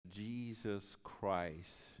Jesus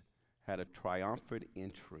Christ had a triumphant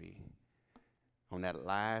entry on that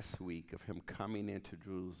last week of him coming into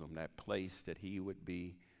Jerusalem, that place that he would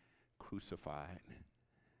be crucified,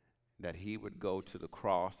 that he would go to the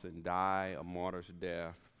cross and die a martyr's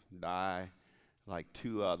death, die like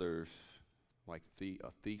two others, like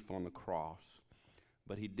a thief on the cross.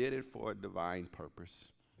 But he did it for a divine purpose.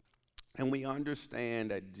 And we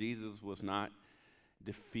understand that Jesus was not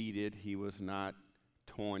defeated. He was not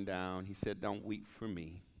torn down. He said, "Don't weep for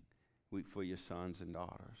me. Weep for your sons and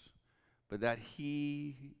daughters." But that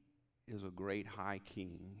he is a great high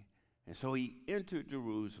king. And so he entered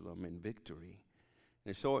Jerusalem in victory.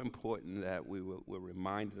 And it's so important that we're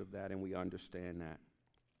reminded of that and we understand that.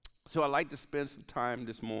 So I'd like to spend some time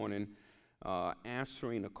this morning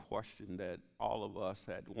answering a question that all of us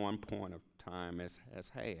at one point of time has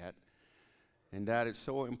had. And that it's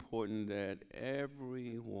so important that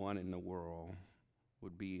everyone in the world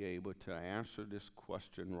would be able to answer this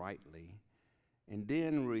question rightly and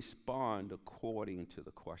then respond according to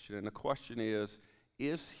the question. And the question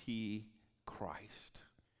is he Christ?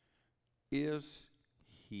 Is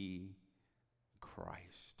he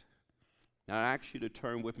Christ? Now I ask you to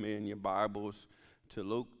turn with me in your Bibles to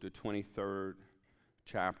Luke, the 23rd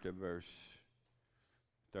chapter, verse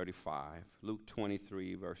 35. Luke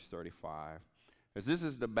 23, verse 35. As this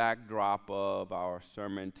is the backdrop of our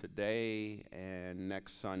sermon today and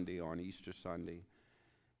next Sunday on Easter Sunday.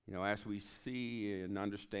 You know, as we see and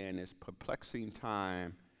understand this perplexing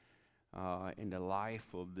time in the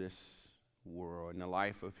life of this world, in the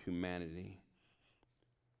life of humanity,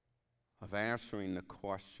 of answering the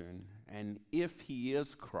question, and if he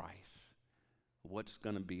is Christ, what's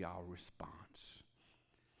going to be our response?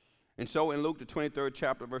 And so in Luke, the 23rd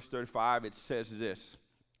chapter, verse 35, it says this,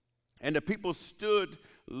 "And the people stood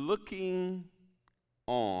looking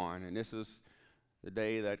on," and this is the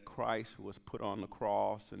day that Christ was put on the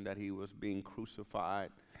cross and that he was being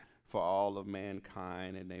crucified for all of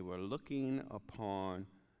mankind, and they were looking upon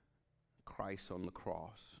Christ on the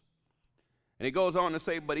cross. And it goes on to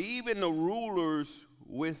say, "But even the rulers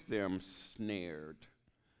with them snared,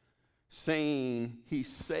 saying, 'He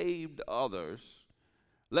saved others.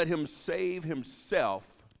 Let him save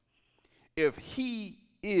himself if he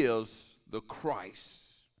is the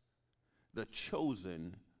Christ, the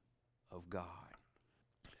chosen of God.'"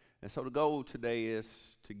 And so the goal today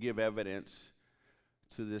is to give evidence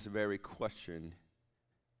to this very question,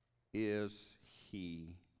 is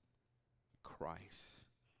he Christ?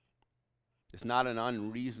 It's not an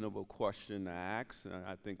unreasonable question to ask.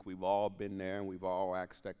 I think we've all been there and we've all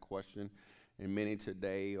asked that question. And many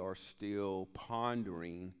today are still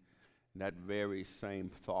pondering that very same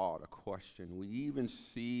thought, a question. We even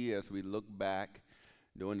see as we look back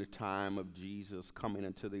during the time of Jesus coming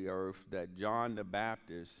into the earth that John the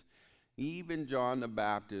Baptist, even John the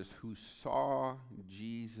Baptist, who saw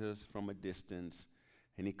Jesus from a distance,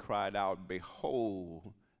 and he cried out,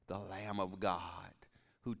 "Behold, the Lamb of God,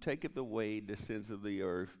 who taketh away the sins of the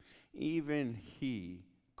earth," even he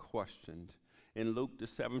questioned. In Luke, the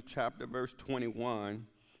 7th chapter, verse 21,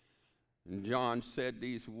 John said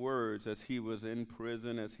these words as he was in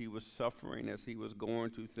prison, as he was suffering, as he was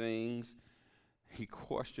going through things. He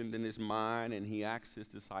questioned in his mind, and he asked his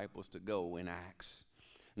disciples to go and ask.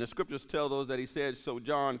 And the scriptures tell us that he said, "So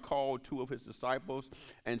John called two of his disciples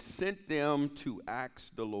and sent them to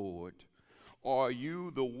ask the Lord, 'Are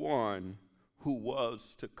you the one who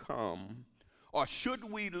was to come, or should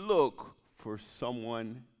we look for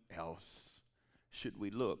someone else?'" Should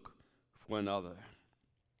we look for another?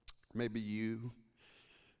 Maybe you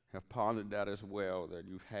have pondered that as well, that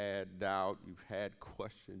you've had doubt, you've had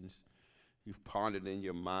questions, you've pondered in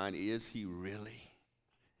your mind, is he really?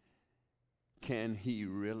 Can he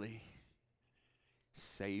really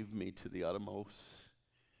save me to the uttermost?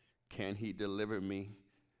 Can he deliver me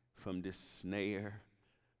from this snare,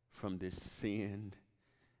 from this sin?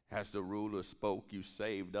 As the ruler spoke, "You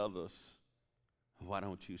saved others. Why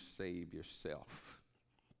don't you save yourself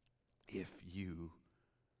if you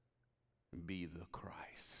be the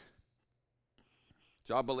Christ?"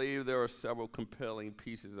 So I believe there are several compelling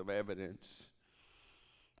pieces of evidence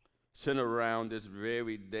centered around this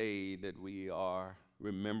very day that we are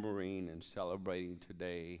remembering and celebrating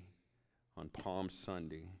today on Palm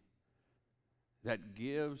Sunday that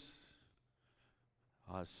gives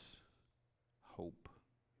us hope,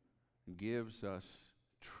 gives us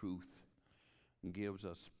truth, gives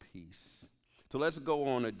us peace. So let's go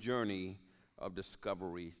on a journey of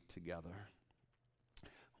discovery together.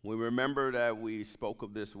 We remember that we spoke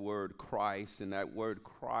of this word Christ, and that word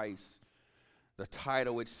Christ, the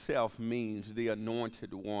title itself means the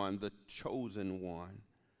anointed one, the chosen one.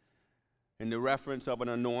 in the reference of an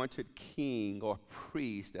anointed king or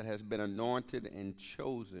priest that has been anointed and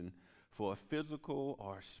chosen for a physical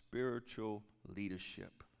or spiritual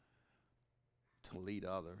leadership, to lead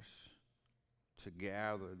others, to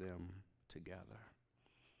gather them together.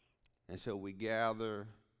 And so we gather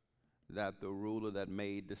that the ruler that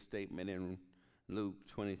made the statement in Luke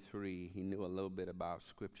 23, he knew a little bit about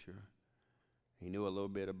Scripture. He knew a little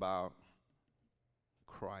bit about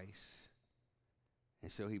Christ.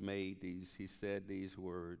 And so he said these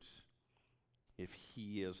words, if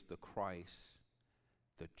he is the Christ,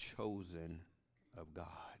 the chosen of God,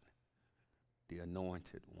 the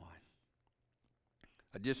anointed one.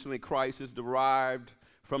 Additionally, Christ is derived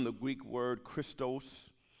from the Greek word Christos,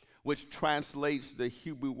 which translates the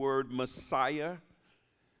Hebrew word Messiah,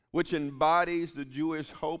 which embodies the Jewish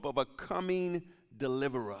hope of a coming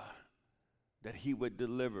deliverer, that he would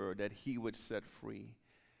deliver, that he would set free,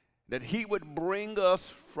 that he would bring us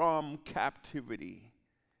from captivity,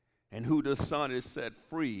 and who the Son is set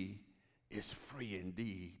free is free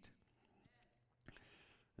indeed.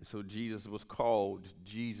 And so Jesus was called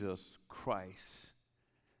Jesus Christ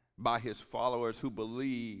by his followers who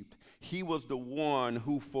believed he was the one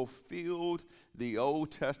who fulfilled the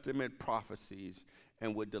Old Testament prophecies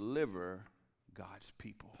and would deliver God's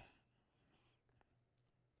people.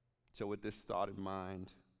 So with this thought in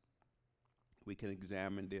mind, we can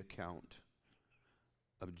examine the account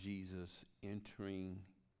of Jesus entering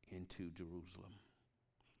into Jerusalem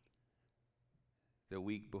the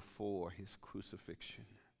week before his crucifixion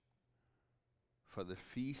for the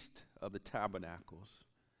Feast of the Tabernacles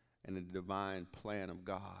and the divine plan of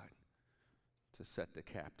God to set the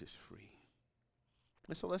captives free.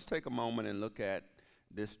 And so let's take a moment and look at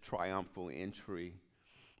this triumphal entry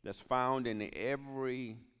that's found in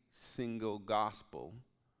every single gospel,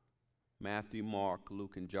 Matthew, Mark,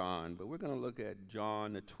 Luke, and John. But we're going to look at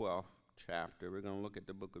John, the 12th chapter. We're going to look at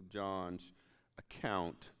the book of John's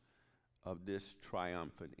account of this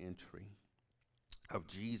triumphant entry of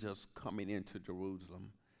Jesus coming into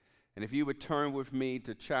Jerusalem. And if you would turn with me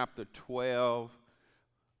to chapter 12,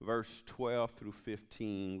 verse 12 through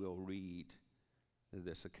 15, we'll read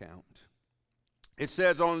this account. It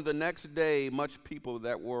says, on the next day, much people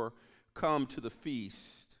that were come to the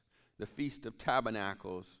Feast of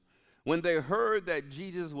Tabernacles, when they heard that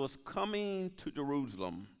Jesus was coming to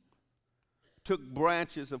Jerusalem, took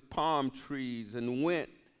branches of palm trees and went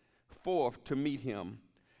forth to meet him,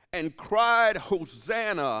 and cried,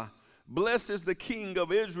 Hosanna! Blessed is the King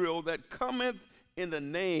of Israel that cometh in the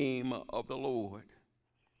name of the Lord.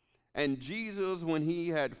 And Jesus, when he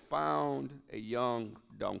had found a young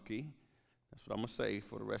donkey, that's what I'm going to say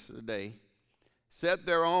for the rest of the day, sat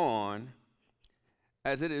thereon,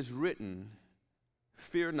 as it is written,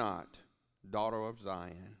 Fear not, daughter of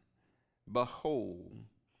Zion. Behold,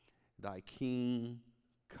 thy King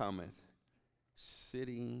cometh,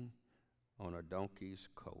 sitting on a donkey's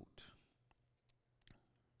colt.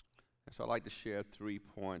 And so I'd like to share 3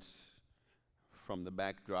 points from the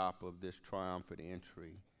backdrop of this triumphant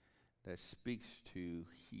entry that speaks to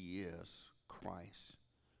he is Christ.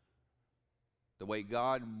 The way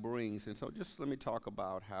God brings, and so just let me talk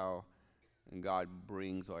about how God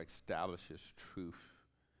brings or establishes truth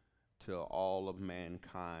to all of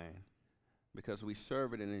mankind, because we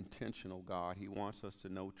serve an intentional God. He wants us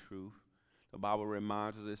to know truth. The Bible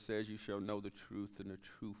reminds us, it says, you shall know the truth, and the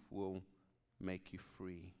truth will make you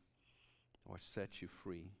free or set you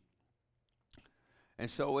free. And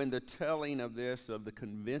so in the telling of this, of the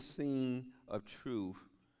convincing of truth,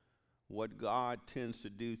 what God tends to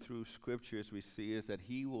do through Scripture, as we see, is that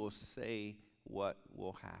he will say what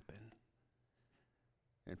will happen.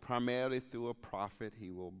 And primarily through a prophet,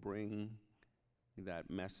 he will bring that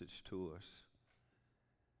message to us.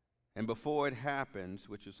 And before it happens,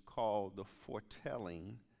 which is called the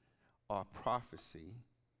foretelling or prophecy,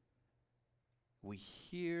 we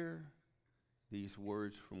hear these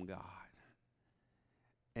words from God.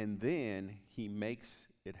 And then he makes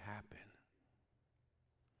it happen.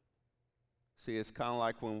 See, it's kind of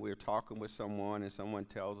like when we're talking with someone and someone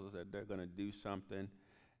tells us that they're going to do something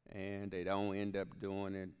and they don't end up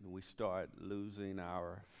doing it. We start losing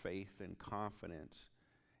our faith and confidence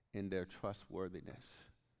in their trustworthiness.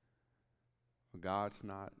 God's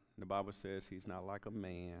not, the Bible says he's not like a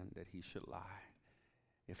man that he should lie.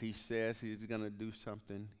 If he says he's going to do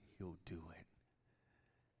something, he'll do it.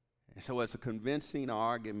 And so it's a convincing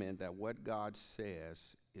argument that what God says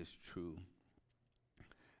is true.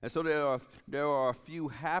 And so there are a few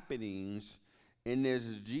happenings in this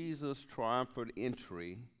Jesus triumphant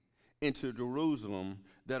entry into Jerusalem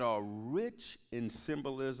that are rich in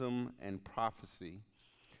symbolism and prophecy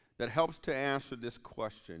that helps to answer this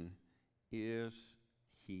question, is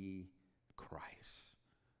he Christ?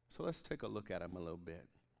 So let's take a look at him a little bit.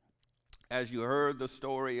 As you heard the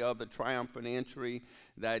story of the triumphant entry,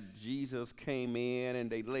 that Jesus came in and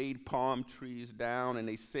they laid palm trees down and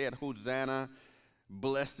they said, Hosanna,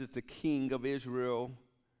 blessed is the King of Israel.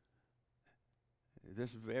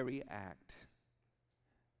 This very act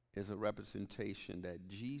is a representation that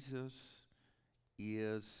Jesus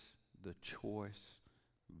is the choice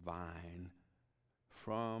vine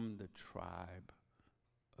from the tribe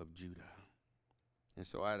of Judah. And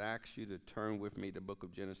so I'd ask you to turn with me to the book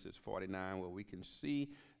of Genesis 49, where we can see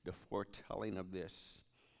the foretelling of this.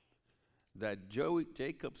 That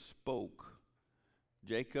Jacob spoke.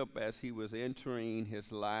 Jacob, as he was entering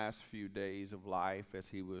his last few days of life, as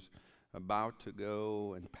he was about to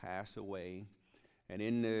go and pass away. And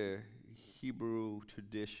in the Hebrew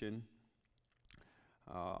tradition,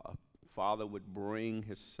 a father would bring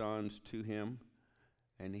his sons to him,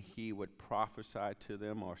 and he would prophesy to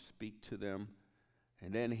them or speak to them.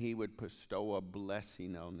 And then he would bestow a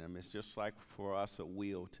blessing on them. It's just like for us a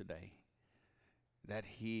will today, that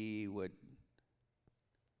he would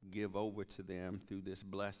give over to them through this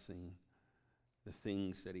blessing the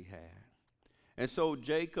things that he had. And so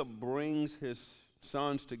Jacob brings his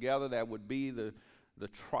sons together, that would be the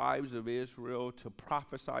tribes of Israel, to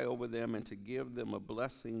prophesy over them and to give them a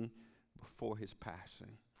blessing before his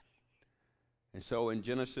passing. And so in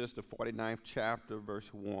Genesis, the 49th chapter,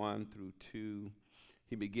 verse 1 through 2,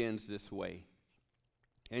 he begins this way.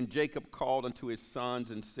 And Jacob called unto his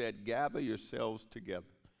sons and said, Gather yourselves together,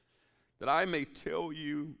 that I may tell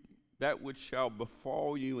you that which shall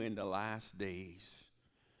befall you in the last days.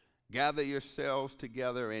 Gather yourselves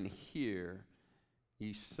together and hear,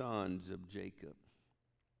 ye sons of Jacob,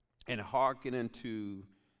 and hearken unto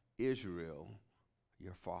Israel,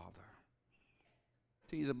 your father.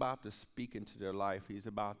 He's about to speak into their life. He's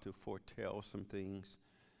about to foretell some things.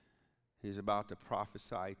 He's about to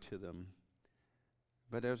prophesy to them.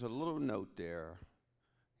 But there's a little note there.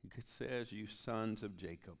 It says, you sons of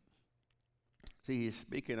Jacob. See, he's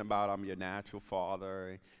speaking about, I'm your natural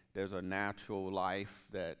father. There's a natural life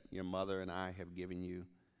that your mother and I have given you.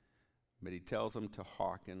 But he tells them to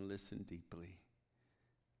hearken, listen deeply,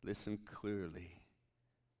 listen clearly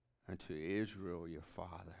unto Israel, your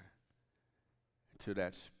father, to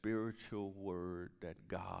that spiritual word that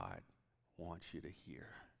God wants you to hear.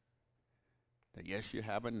 That yes, you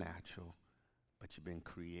have a natural, but you've been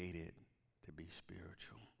created to be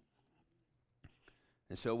spiritual.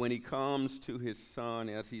 And so when he comes to his son,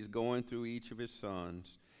 as he's going through each of his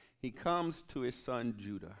sons, he comes to his son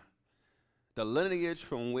Judah, the lineage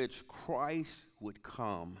from which Christ would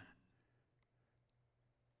come.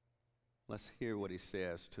 Let's hear what he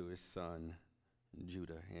says to his son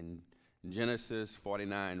Judah in Genesis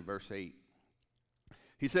 49, verse 8.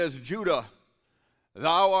 He says, Judah,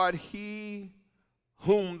 thou art he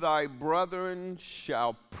whom thy brethren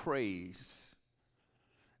shall praise.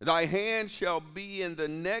 Thy hand shall be in the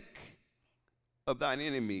neck of thine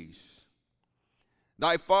enemies.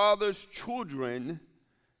 Thy father's children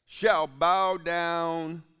shall bow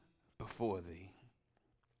down before thee.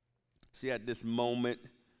 See, at this moment,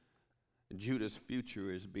 Judah's future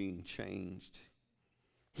is being changed.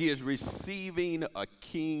 He is receiving a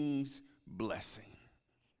king's blessing.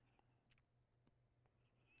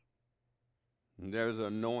 And there's an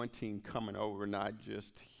anointing coming over not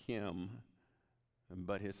just him,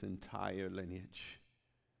 but his entire lineage,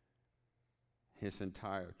 his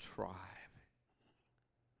entire tribe.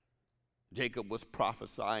 Jacob was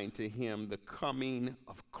prophesying to him the coming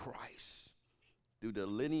of Christ through the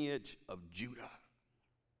lineage of Judah.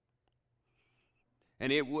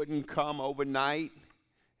 And it wouldn't come overnight.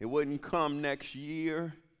 It wouldn't come next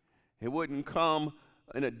year. It wouldn't come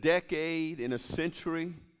in a decade, in a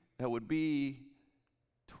century. That would be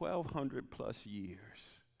 1,200 plus years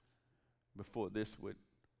before this would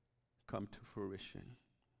come to fruition.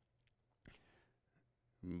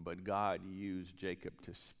 But God used Jacob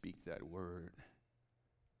to speak that word.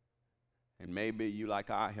 And maybe you, like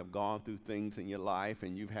I, have gone through things in your life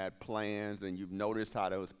and you've had plans and you've noticed how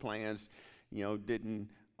those plans, didn't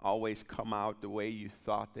always come out the way you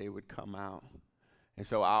thought they would come out. And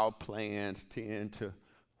so our plans tend to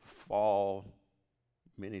fall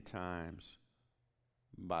many times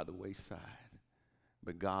by the wayside.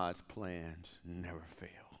 But God's plans never fail.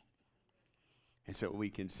 And so we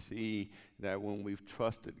can see that when we've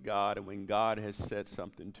trusted God and when God has said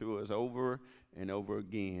something to us over and over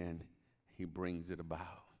again, he brings it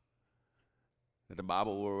about. That the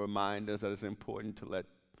Bible will remind us that it's important to let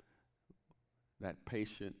that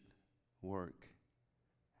patient work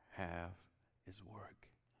have his work.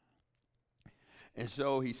 And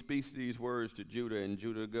so he speaks these words to Judah, and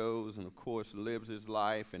Judah goes and, of course, lives his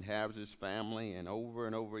life and has his family. And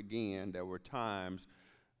over again, there were times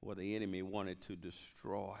where the enemy wanted to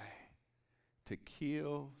destroy, to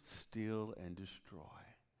kill, steal, and destroy.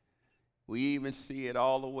 We even see it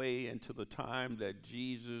all the way into the time that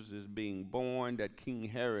Jesus is being born, that King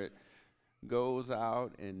Herod goes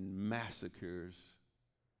out and massacres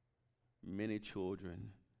many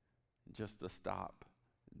children just to stop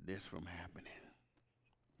this from happening.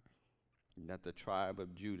 That the tribe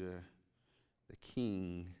of Judah, the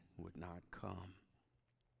king, would not come.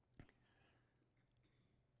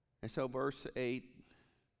 And so verse 8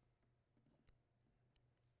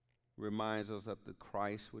 reminds us that the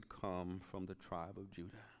Christ would come from the tribe of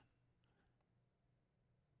Judah.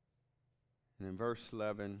 And in verse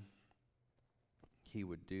 11, he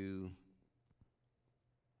would do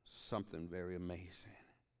something very amazing.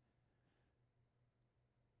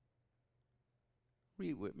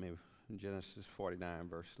 Read with me in Genesis 49,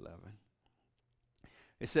 verse 11.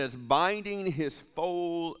 It says, binding his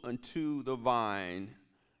foal unto the vine,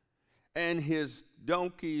 and his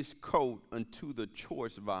donkey's coat unto the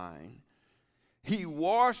choice vine. He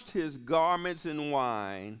washed his garments in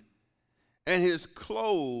wine, and his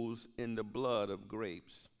clothes in the blood of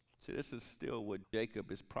grapes. See, this is still what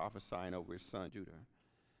Jacob is prophesying over his son Judah.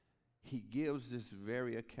 He gives this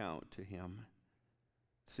very account to him.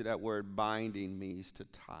 See, that word binding means to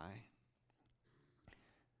tie.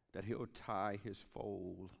 That he'll tie his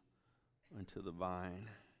foal unto the vine,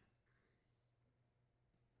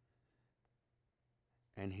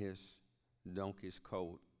 and his donkey's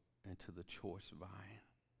coat into the choice vine.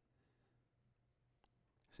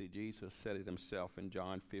 See, Jesus said it himself in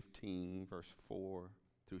John 15, verse 4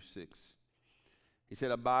 through 6. He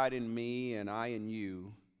said, abide in me and I in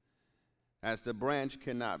you, as the branch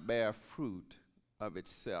cannot bear fruit of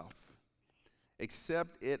itself,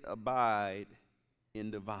 except it abide in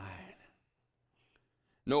the vine.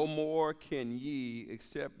 No more can ye,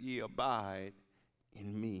 except ye abide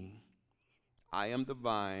in me. I am the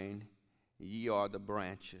vine, ye are the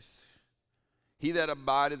branches. He that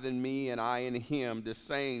abideth in me, and I in him, the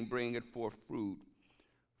same bringeth forth fruit.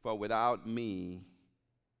 For without me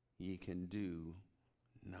ye can do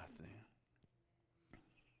nothing.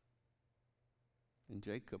 And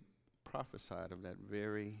Jacob prophesied of that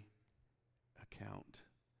very account,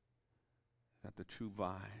 that the true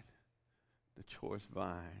vine, the choice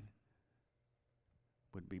vine,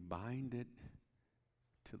 would be binded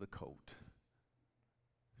to the colt,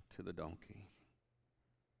 to the donkey.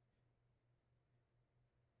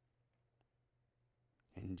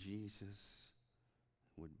 And Jesus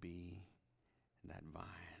would be that vine.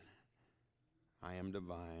 I am the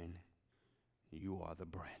vine, you are the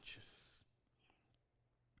branches.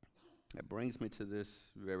 That brings me to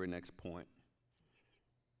this very next point.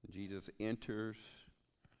 Jesus enters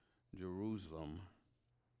Jerusalem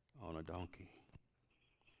on a donkey.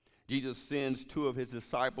 Jesus sends two of his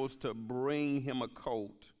disciples to bring him a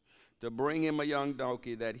colt, to bring him a young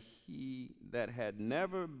donkey that had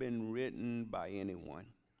never been ridden by anyone.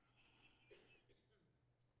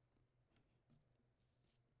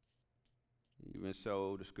 Even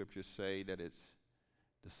so, the scriptures say that its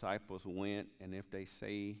disciples went, and if they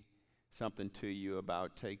say something to you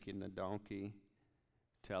about taking the donkey,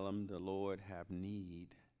 tell them the Lord have need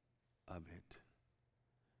of it.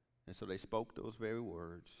 And so they spoke those very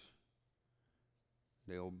words.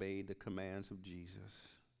 They obeyed the commands of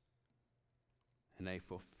Jesus. And they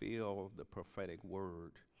fulfilled the prophetic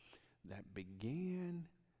word that began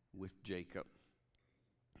with Jacob.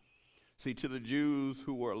 See, to the Jews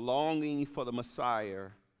who were longing for the Messiah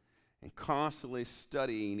and constantly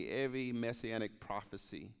studying every messianic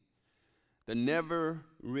prophecy, the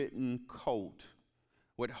never-written colt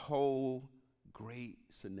would hold great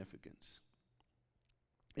significance,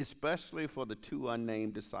 especially for the two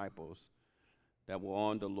unnamed disciples that were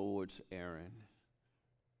on the Lord's errand.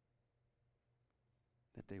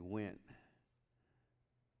 That they went,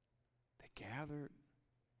 they gathered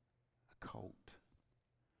a colt,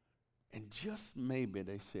 and just maybe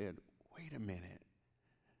they said, wait a minute,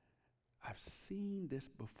 I've seen this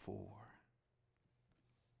before.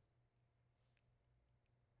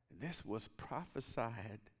 This was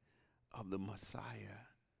prophesied of the Messiah,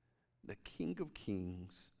 the King of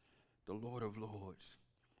Kings, the Lord of Lords.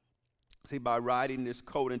 See, by riding this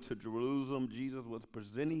colt into Jerusalem, Jesus was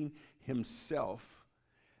presenting himself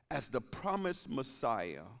as the promised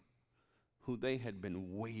Messiah who they had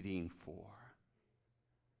been waiting for,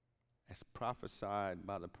 as prophesied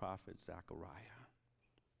by the prophet Zechariah.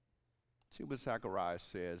 See what Zechariah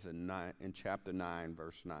says in chapter 9,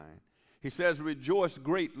 verse 9. He says, rejoice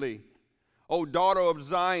greatly, O daughter of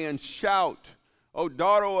Zion, shout. O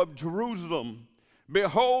daughter of Jerusalem,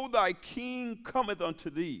 behold, thy king cometh unto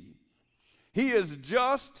thee. He is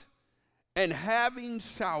just and having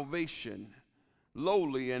salvation,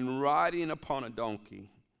 lowly and riding upon a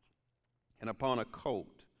donkey, and upon a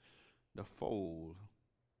colt, the foal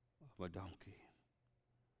of a donkey.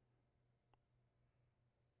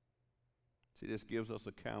 See, this gives us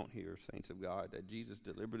account here, saints of God, that Jesus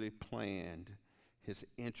deliberately planned his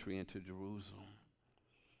entry into Jerusalem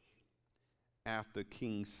after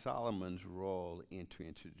King Solomon's royal entry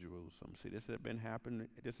into Jerusalem. See, this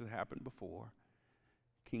has happened before.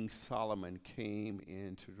 King Solomon came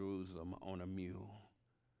into Jerusalem on a mule.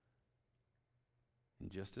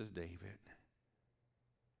 And just as David,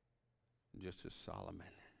 just as Solomon,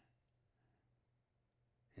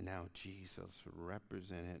 and now Jesus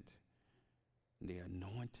represented the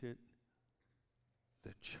anointed,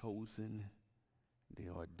 the chosen, the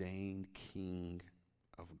ordained King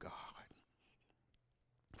of God.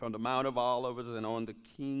 From the Mount of Olives and on the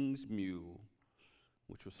king's mule,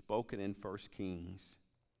 which was spoken in 1 Kings,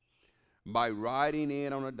 by riding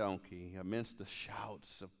in on a donkey amidst the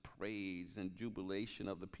shouts of praise and jubilation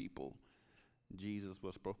of the people, Jesus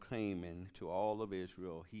was proclaiming to all of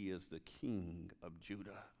Israel, he is the King of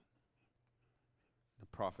Judah, the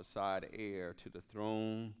prophesied heir to the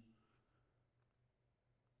throne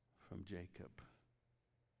from Jacob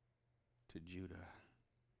to Judah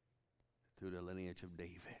through the lineage of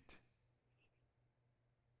David,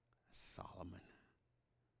 Solomon,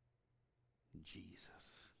 Jesus.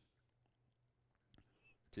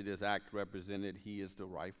 See, this act represented he is the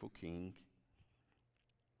rightful king.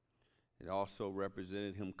 It also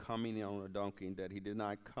represented him coming on a donkey, that he did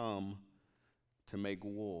not come to make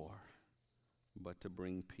war, but to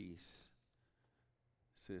bring peace.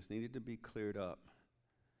 So this needed to be cleared up.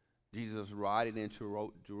 Jesus riding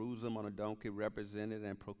into Jerusalem on a donkey represented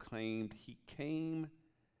and proclaimed he came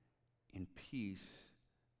in peace,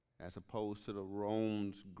 as opposed to the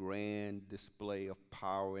Rome's grand display of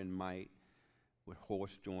power and might with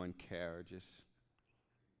horse-drawn carriages.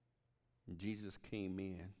 And Jesus came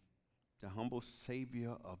in, the humble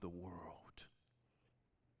Savior of the world,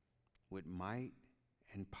 with might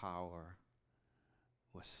and power,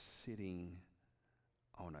 was sitting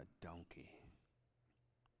on a donkey.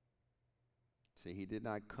 See, he did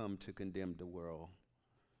not come to condemn the world,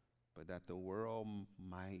 but that the world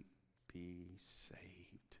might be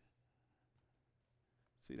saved.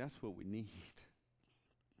 See, that's what we need.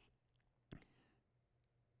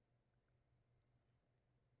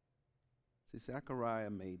 See, Zechariah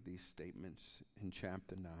made these statements in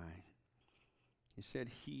chapter 9. He said,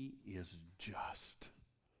 he is just.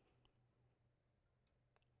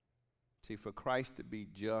 See, for Christ to be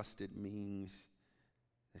just, it means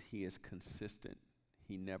that he is consistent.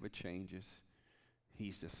 He never changes.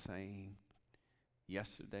 He's the same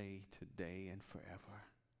yesterday, today, and forever.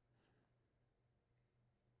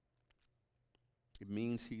 It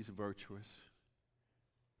means he's virtuous.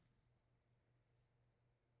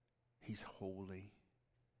 He's holy.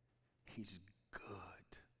 He's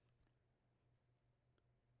good.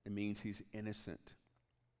 It means he's innocent.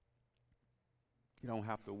 You don't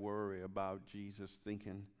have to worry about Jesus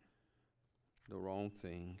thinking the wrong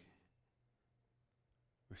thing,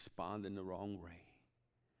 responding the wrong way.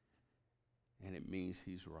 And it means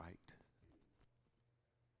he's right.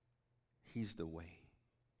 He's the way.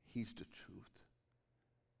 He's the truth.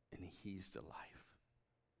 And he's the life.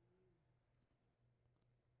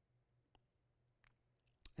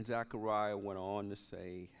 And Zechariah went on to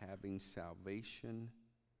say, having salvation,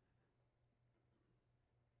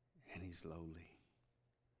 and he's lowly.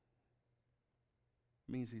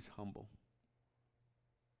 It means he's humble.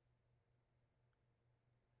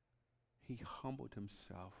 He humbled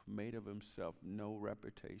himself, made of himself no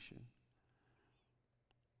reputation.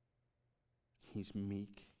 He's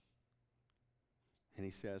meek. And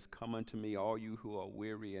he says, come unto me, all you who are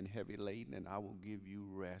weary and heavy laden, and I will give you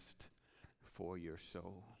rest for your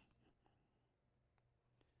soul.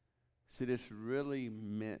 See, this really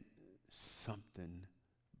meant something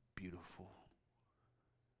beautiful.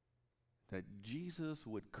 That Jesus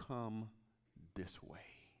would come this way.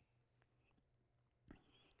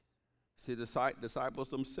 See, the disciples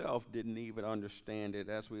themselves didn't even understand it.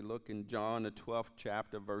 As we look in John, the 12th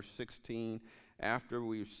chapter, verse 16, after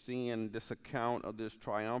we've seen this account of this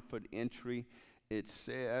triumphant entry, it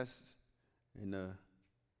says,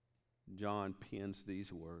 John pens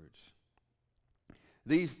these words.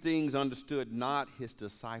 These things understood not his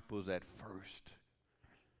disciples at first.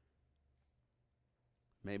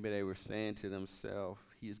 Maybe they were saying to themselves,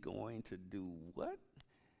 he's going to do what?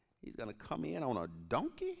 He's going to come in on a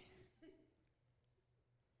donkey?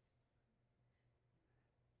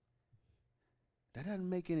 That doesn't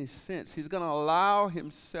make any sense. He's going to allow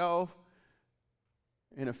himself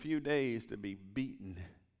in a few days to be beaten,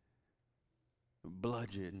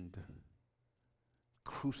 bludgeoned,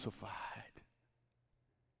 crucified,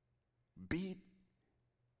 beat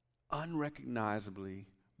unrecognizably,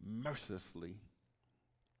 mercilessly.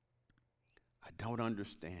 I don't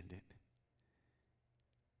understand it.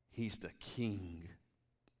 He's the king.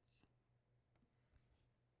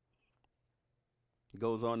 He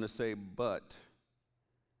goes on to say, but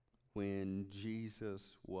when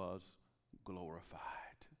Jesus was glorified,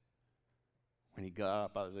 when he got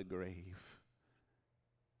up out of the grave,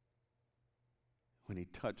 when he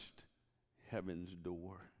touched heaven's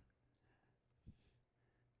door,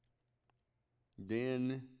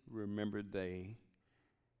 then remembered they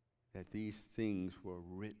that these things were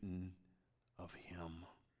written of him,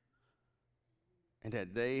 and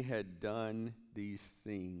that they had done these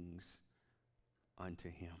things unto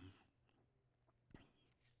him.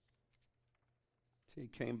 See, he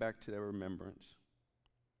came back to their remembrance.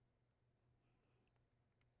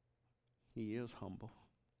 He is humble.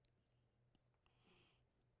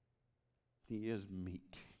 He is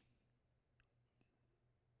meek.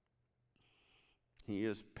 He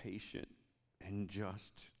is patient and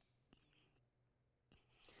just.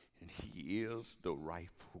 And he is the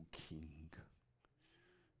rightful king,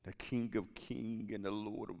 the King of kings and the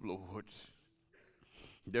Lord of lords.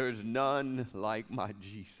 There is none like my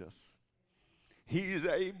Jesus. He is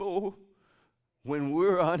able when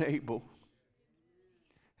we're unable.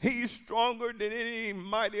 He's stronger than any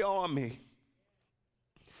mighty army.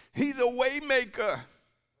 He's a way maker.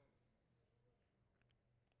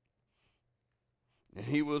 And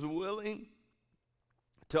he was willing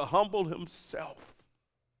to humble himself,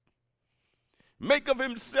 make of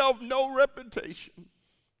himself no reputation,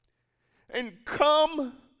 and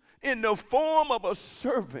come in the form of a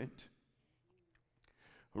servant,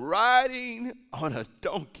 riding on a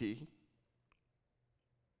donkey.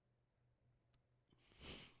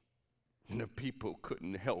 And the people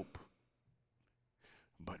couldn't help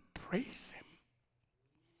but praise him,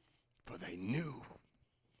 for they knew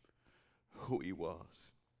who he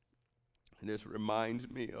was. And this reminds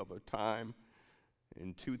me of a time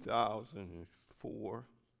in 2004.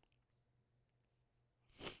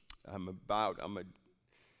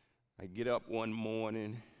 I get up one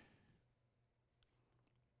morning.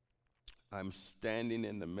 I'm standing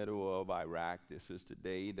in the middle of Iraq. This is the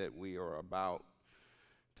day that we are about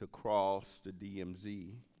to cross the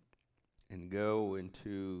DMZ and go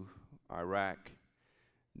into Iraq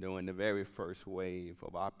during the very first wave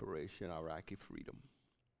of Operation Iraqi Freedom.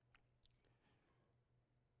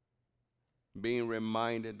 Being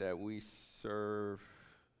reminded that we serve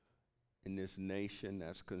in this nation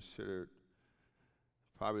that's considered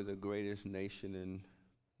probably the greatest nation in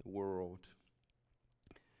the world,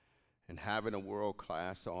 and having a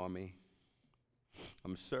world-class army.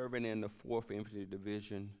 I'm serving in the 4th Infantry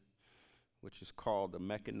Division, which is called the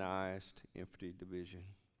Mechanized Infantry Division.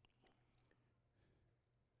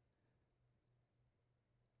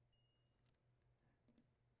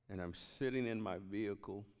 And I'm sitting in my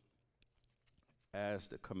vehicle as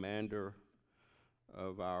the commander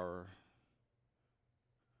of our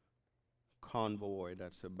convoy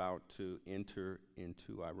that's about to enter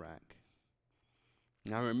into Iraq.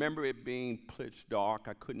 And I remember it being pitch dark.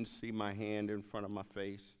 I couldn't see my hand in front of my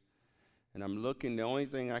face. And I'm looking, the only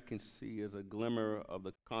thing I can see is a glimmer of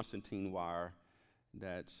the Constantine wire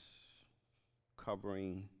that's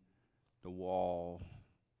covering the wall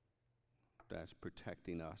that's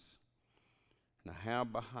protecting us. And I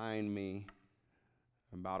have behind me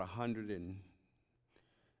about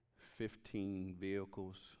 115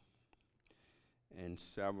 vehicles and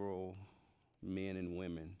several men and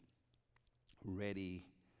women ready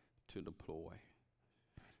to deploy.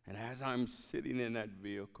 And as I'm sitting in that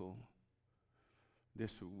vehicle,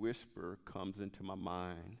 this whisper comes into my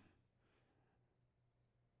mind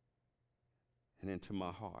and into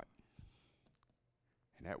my heart.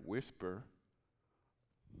 And that whisper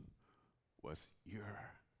was,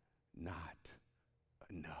 "You're not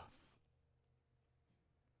enough."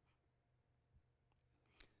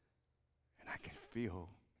 And I can feel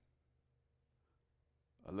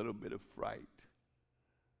a little bit of fright.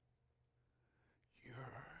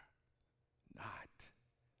 You're not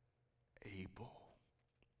able.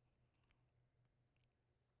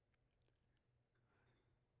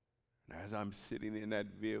 And as I'm sitting in that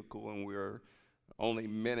vehicle and we're only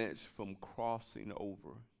minutes from crossing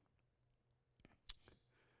over,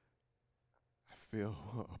 I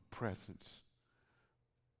feel a presence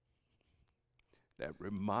that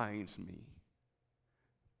reminds me,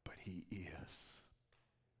 but he is.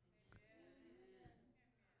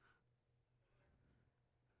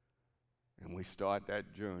 we start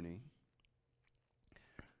that journey.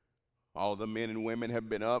 All the men and women have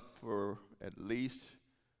been up for at least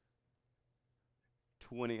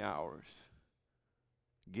 20 hours,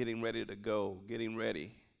 getting ready to go, getting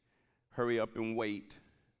ready. Hurry up and wait.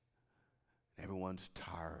 Everyone's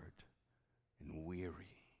tired and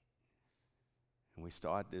weary. And we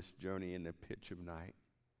start this journey in the pitch of night.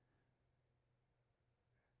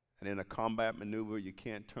 And in a combat maneuver, you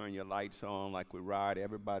can't turn your lights on like we ride.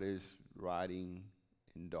 Everybody's riding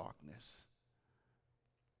in darkness.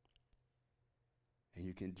 And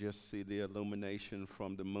you can just see the illumination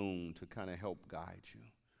from the moon to kind of help guide you.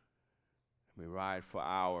 We ride for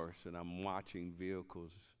hours, and I'm watching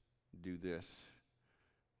vehicles do this,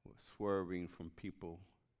 swerving from people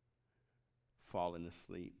falling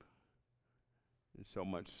asleep. And so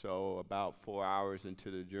much so, about 4 hours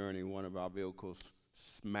into the journey, one of our vehicles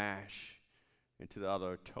smash into the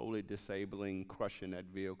other, totally disabling, crushing that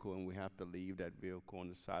vehicle, and we have to leave that vehicle on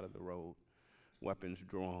the side of the road, weapons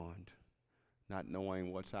drawn, not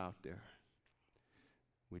knowing what's out there.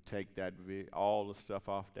 We take that all the stuff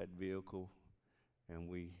off that vehicle, and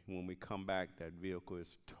when we come back, that vehicle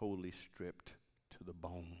is totally stripped to the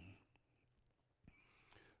bone.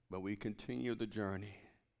 But we continue the journey,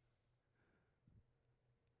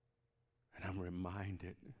 and I'm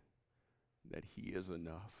reminded that He is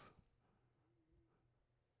enough.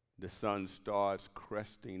 The sun starts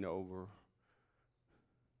cresting over,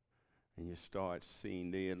 and you start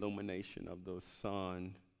seeing the illumination of the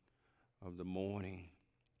sun of the morning.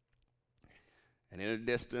 And in the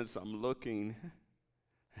distance, I'm looking,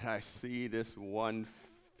 and I see this one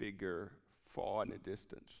figure far in the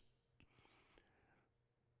distance.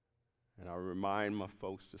 And I remind my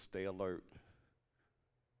folks to stay alert.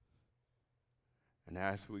 And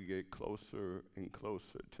as we get closer and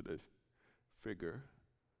closer to this figure,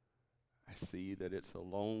 I see that it's a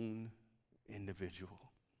lone individual.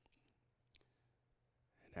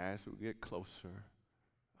 And as we get closer,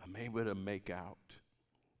 I'm able to make out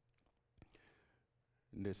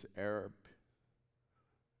this Arab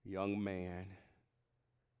young man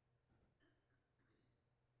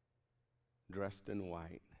dressed in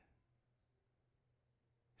white,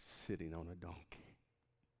 sitting on a donkey.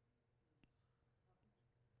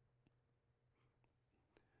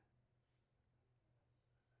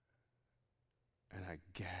 And I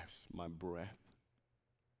gasp my breath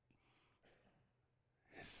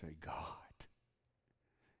and say, God,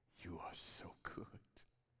 you are so good.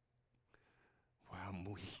 Where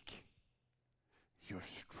I'm weak, you're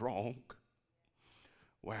strong.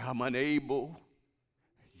 Where I'm unable,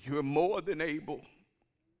 you're more than able.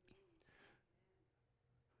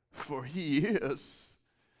 For He is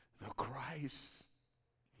the Christ,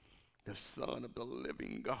 the Son of the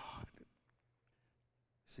living God.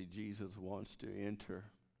 See, Jesus wants to enter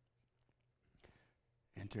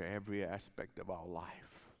into every aspect of our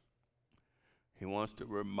life. He wants to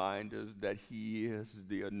remind us that He is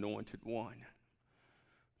the anointed one,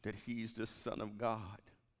 that He's the Son of God,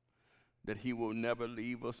 that He will never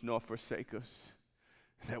leave us nor forsake us,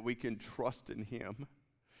 that we can trust in Him.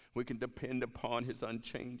 We can depend upon His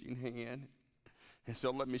unchanging hand. And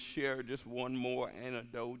so let me share just one more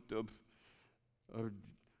anecdote of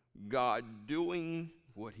God doing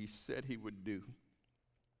what He said He would do.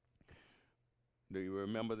 Do you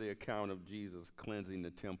remember the account of Jesus cleansing the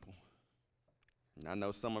temple? And I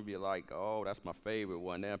know some of you are like, oh, that's my favorite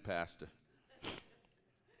one there, Pastor.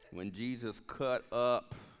 When Jesus cut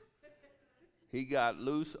up, He got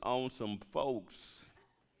loose on some folks.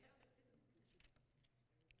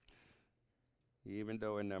 Even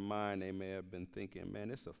though in their mind they may have been thinking,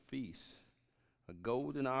 man, it's a feast, a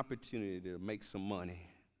golden opportunity to make some money.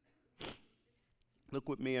 Look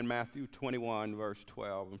with me in Matthew 21, verse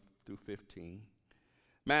 12 through 15.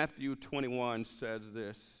 Matthew 21 says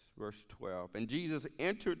this, verse 12. And Jesus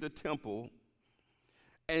entered the temple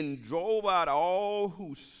and drove out all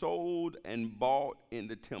who sold and bought in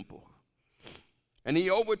the temple. And He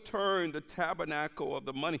overturned the tabernacle of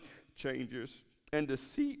the money changers and the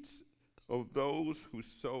seats of those who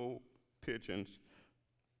sold pigeons.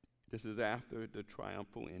 This is after the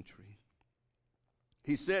triumphal entry.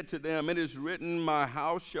 He said to them, it is written, my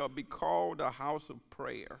house shall be called a house of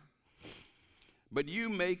prayer, but you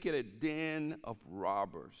make it a den of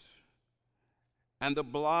robbers. And the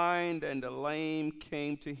blind and the lame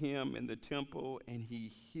came to Him in the temple, and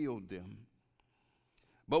He healed them.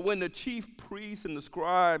 But when the chief priests and the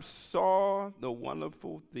scribes saw the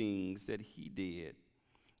wonderful things that He did,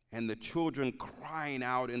 and the children crying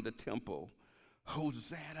out in the temple,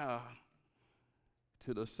 Hosanna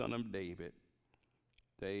to the Son of David,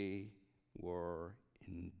 they were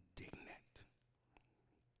indignant.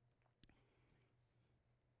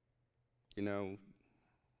 You know,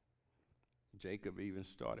 Jacob even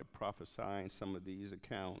started prophesying some of these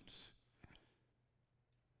accounts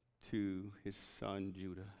to his son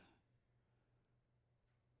Judah.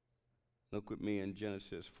 Look with me in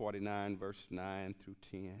Genesis 49, verse 9 through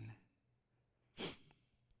 10.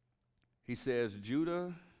 He says,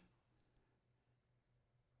 Judah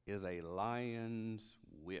is a lion's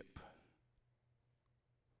whip.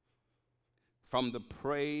 From the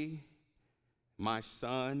prey, my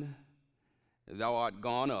son, thou art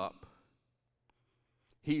gone up.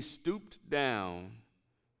 He stooped down.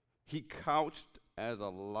 He couched as a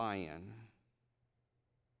lion.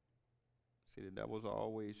 See, the devil's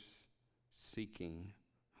always seeking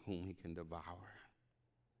whom he can devour.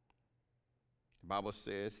 The Bible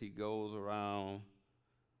says he goes around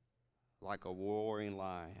like a roaring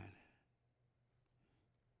lion.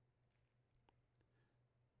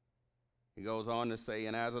 He goes on to say,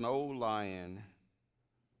 and as an old lion,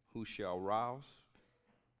 who shall rouse,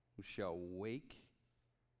 who shall wake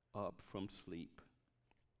up from sleep.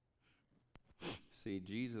 See,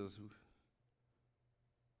 Jesus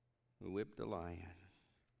whipped the lion.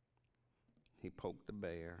 He poked the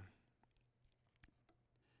bear.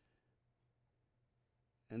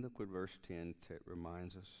 And look what verse 10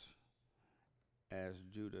 reminds us. As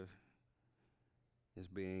Judah is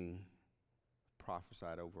being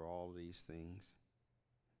prophesied over all these things.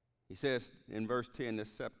 He says in verse 10, the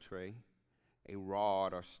sceptre, a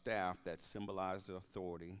rod or staff that symbolizes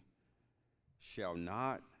authority, shall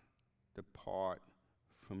not depart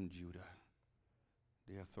from Judah.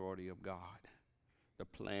 The authority of God, the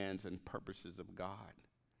plans and purposes of God,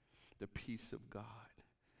 the peace of God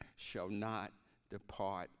shall not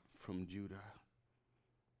depart from Judah,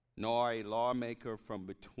 nor a lawmaker from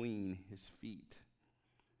between his feet,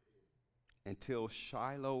 until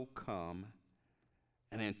Shiloh come,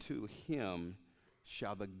 and unto him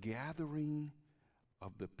shall the gathering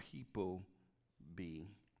of the people be.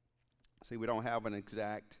 See, we don't have an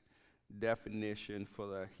exact definition for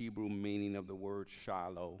the Hebrew meaning of the word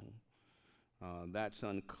Shiloh. That's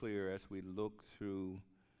unclear as we look through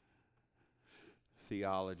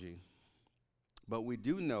theology. But we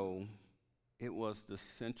do know it was the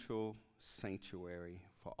central sanctuary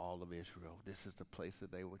for all of Israel. This is the place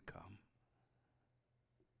that they would come.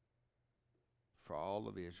 For all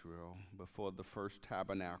of Israel, before the first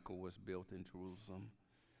tabernacle was built in Jerusalem,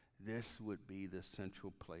 this would be the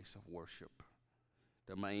central place of worship,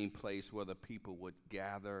 the main place where the people would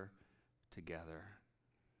gather together.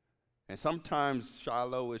 And sometimes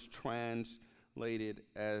Shiloh is translated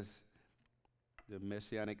as the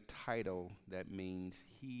messianic title that means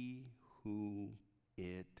he who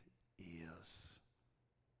it is.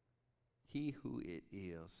 He who it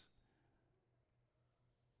is.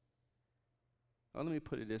 Well, let me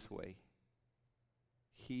put it this way.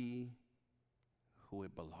 He who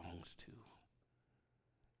it belongs to.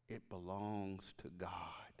 It belongs to God,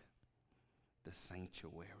 the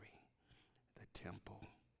sanctuary, the temple,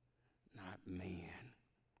 not man.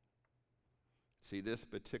 See, this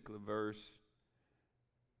particular verse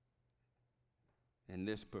and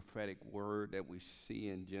this prophetic word that we see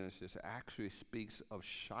in Genesis actually speaks of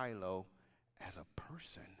Shiloh as a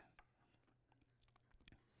person.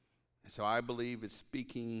 And so I believe it's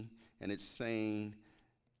speaking and it's saying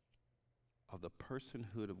of the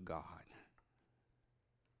personhood of God.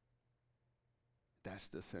 That's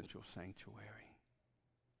the central sanctuary.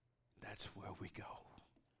 That's where we go.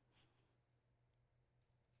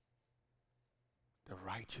 The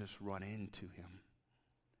righteous run into him,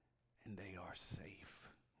 and they are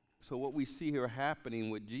safe. So what we see here happening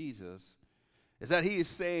with Jesus is that he is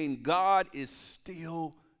saying God is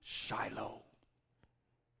still Shiloh.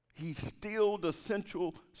 He's still the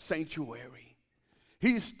central sanctuary.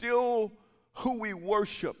 He's still who we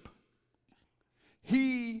worship.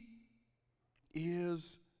 He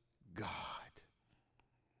is God.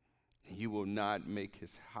 And you will not make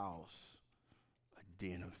his house a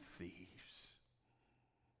den of thieves.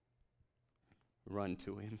 Run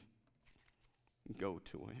to him. Go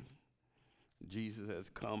to him. Jesus has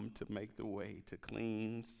come to make the way, to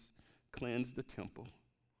cleanse the temple,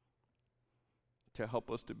 to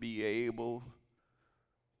help us to be able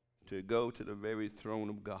to go to the very throne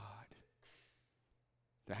of God,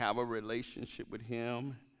 to have a relationship with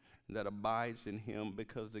him that abides in him,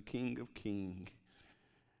 because the King of Kings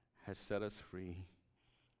has set us free,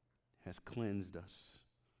 has cleansed us,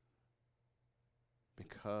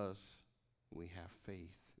 because we have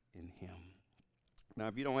faith in him. Now,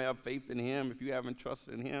 if you don't have faith in him, if you haven't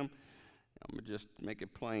trusted in him, I'm going to just make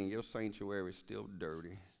it plain. Your sanctuary is still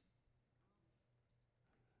dirty.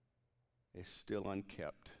 It's still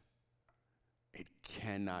unkept. it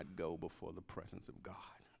cannot go before the presence of God.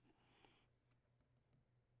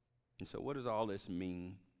 And so what does all this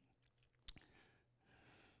mean?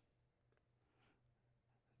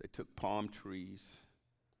 They took palm trees.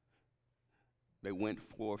 They went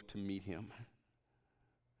forth to meet him.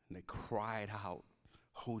 And they cried out,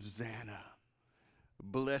 Hosanna!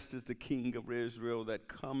 Blessed is the King of Israel that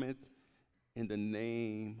cometh in the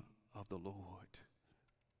name of the Lord.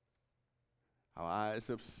 Our eyes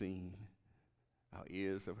have seen, our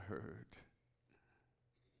ears have heard.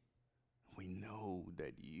 We know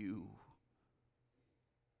that you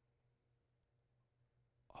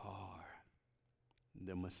are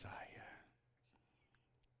the Messiah.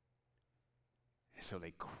 And so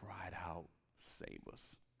they cried out, save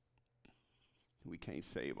us. We can't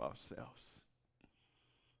save ourselves.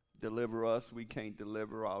 Deliver us, we can't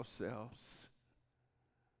deliver ourselves.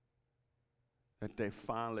 That they've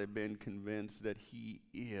finally been convinced that he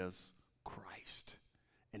is Christ.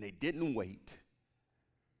 And they didn't wait.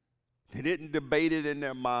 They didn't debate it in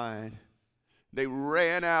their mind. They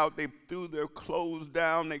ran out, they threw their clothes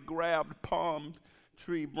down, they grabbed palm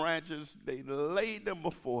tree branches, they laid them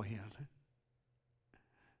before him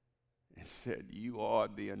and said, you are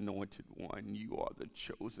the anointed one, you are the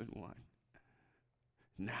chosen one.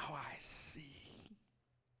 Now I see.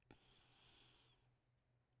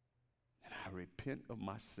 And I repent of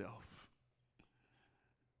myself.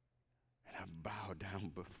 And I bow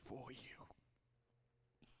down before you.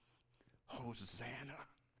 Hosanna.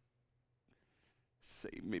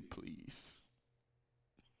 Save me, please.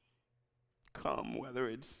 Come, whether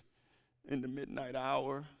it's in the midnight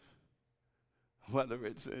hour, whether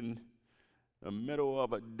it's in the middle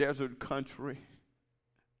of a desert country.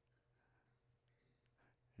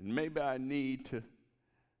 And maybe I need to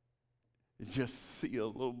just see a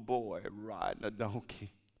little boy riding a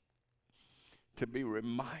donkey to be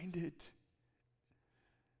reminded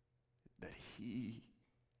that he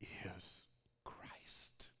is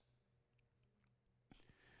Christ.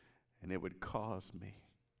 And it would cause me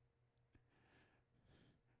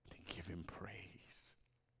to give him praise.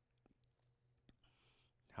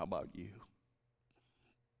 How about you?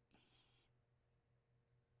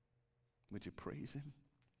 Would you praise him?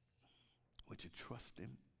 Would you trust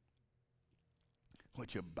him?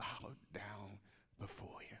 Would you bow down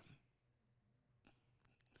before him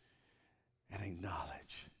and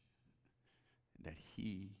acknowledge that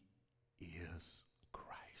he